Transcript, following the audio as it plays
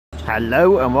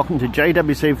Hello and welcome to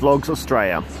JWC Vlogs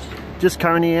Australia. Just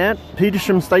currently at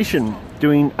Petersham Station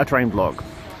doing a train vlog.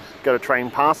 Got a train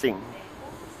passing.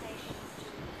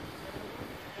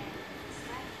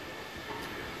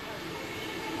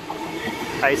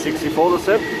 A64 the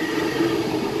set.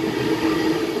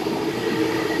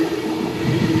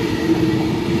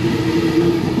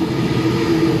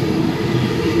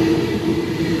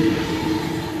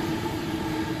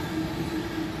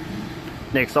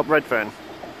 Next up, Redfern.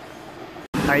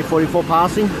 A44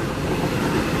 passing.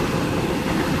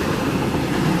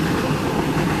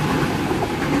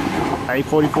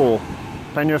 A44.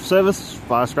 Penrith service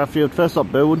via Strathfield. First up,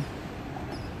 Burwood.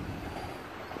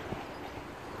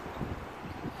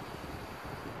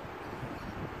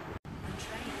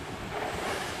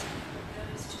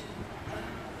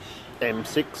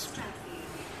 M6.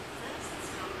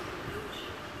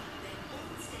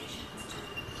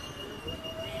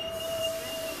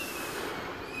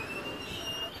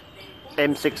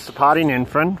 M6 departing in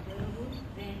front.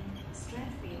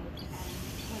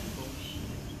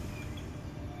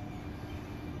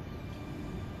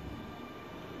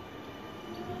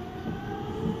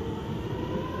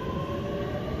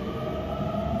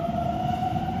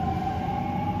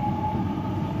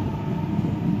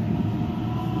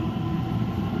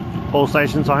 All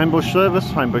stations are Homebush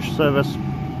service.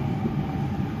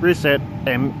 Reset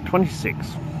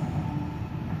M26.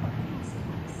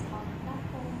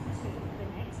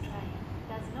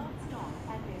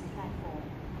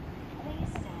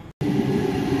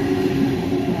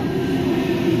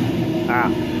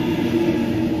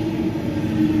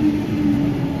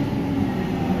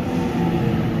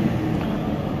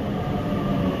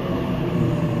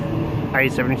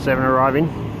 A77 arriving.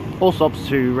 All stops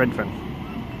to Redfern.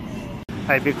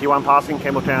 A51 passing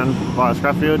Campbelltown via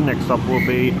Strathfield. Next stop will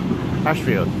be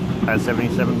Ashfield as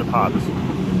 77 departs.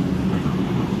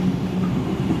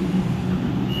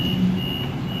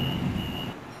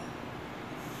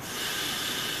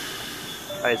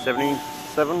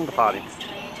 A77 departing.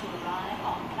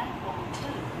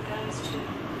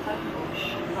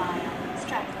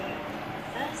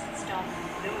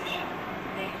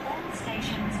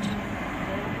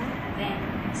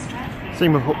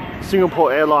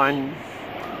 Singapore Airline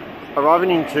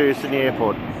arriving into Sydney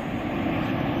Airport.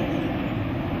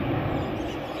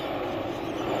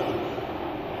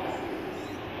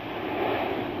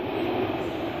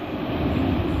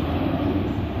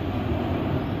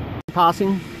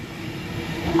 Passing.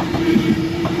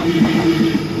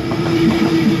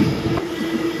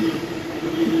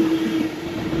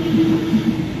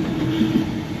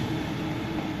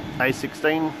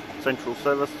 A16 Central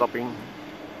Service stopping.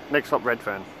 Next stop,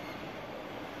 Redfern.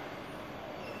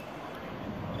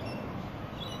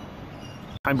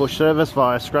 Homebush service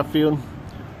via Strathfield.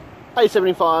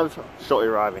 A75 shortly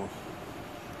arriving.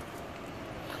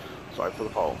 Sorry for the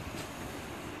pole.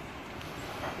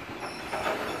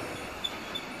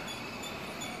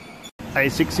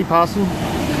 A60 passing.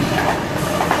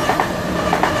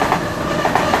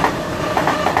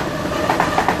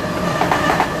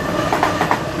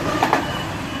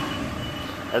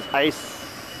 As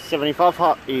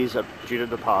A75 is due to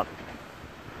depart.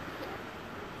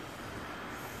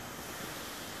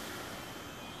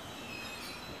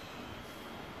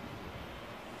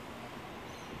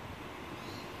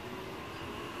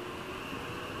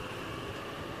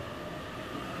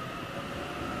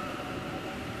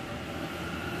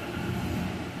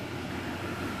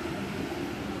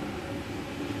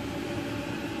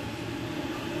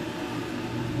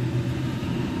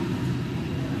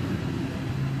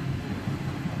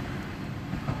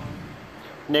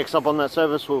 Next up on that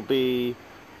service will be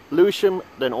Lewisham,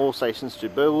 then all stations to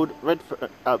Burwood,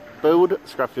 Burwood,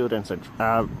 Strathfield and Central,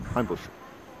 Homebush.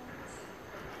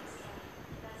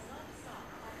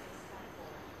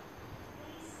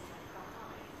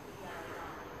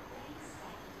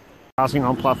 Passing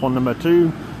on platform number 2,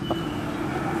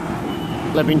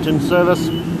 Leppington service.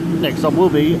 Next up will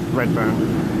be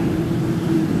Redfern.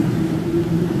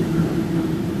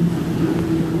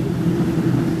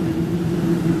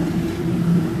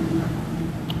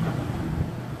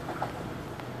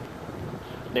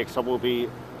 Next up will be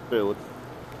Burwood.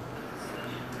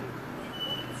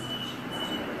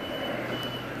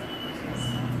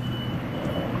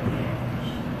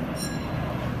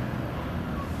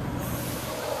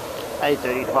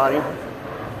 A30 departing.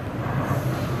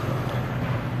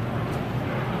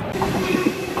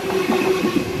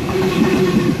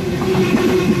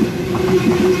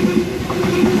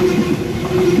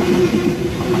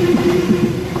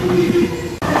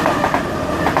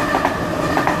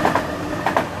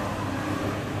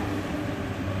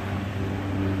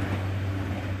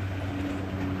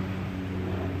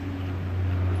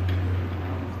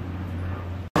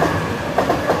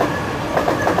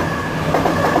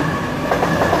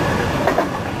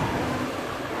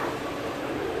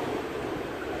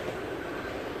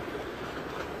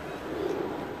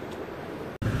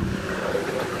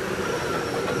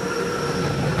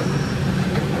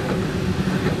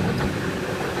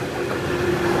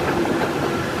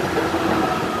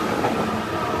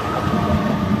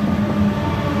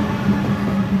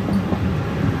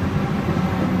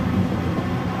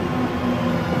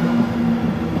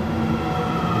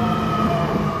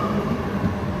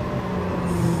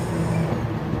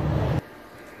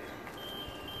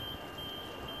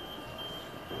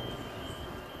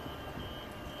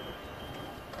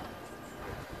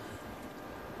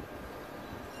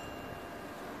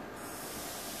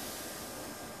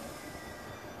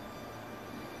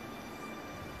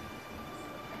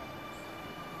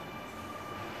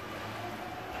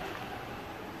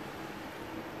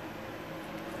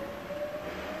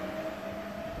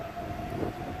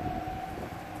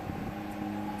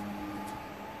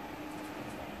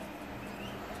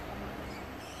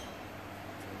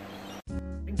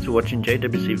 for watching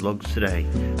JWC Vlogs today.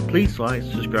 Please like,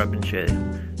 subscribe and share.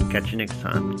 Catch you next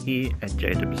time here at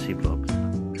JWC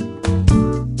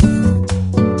Vlogs.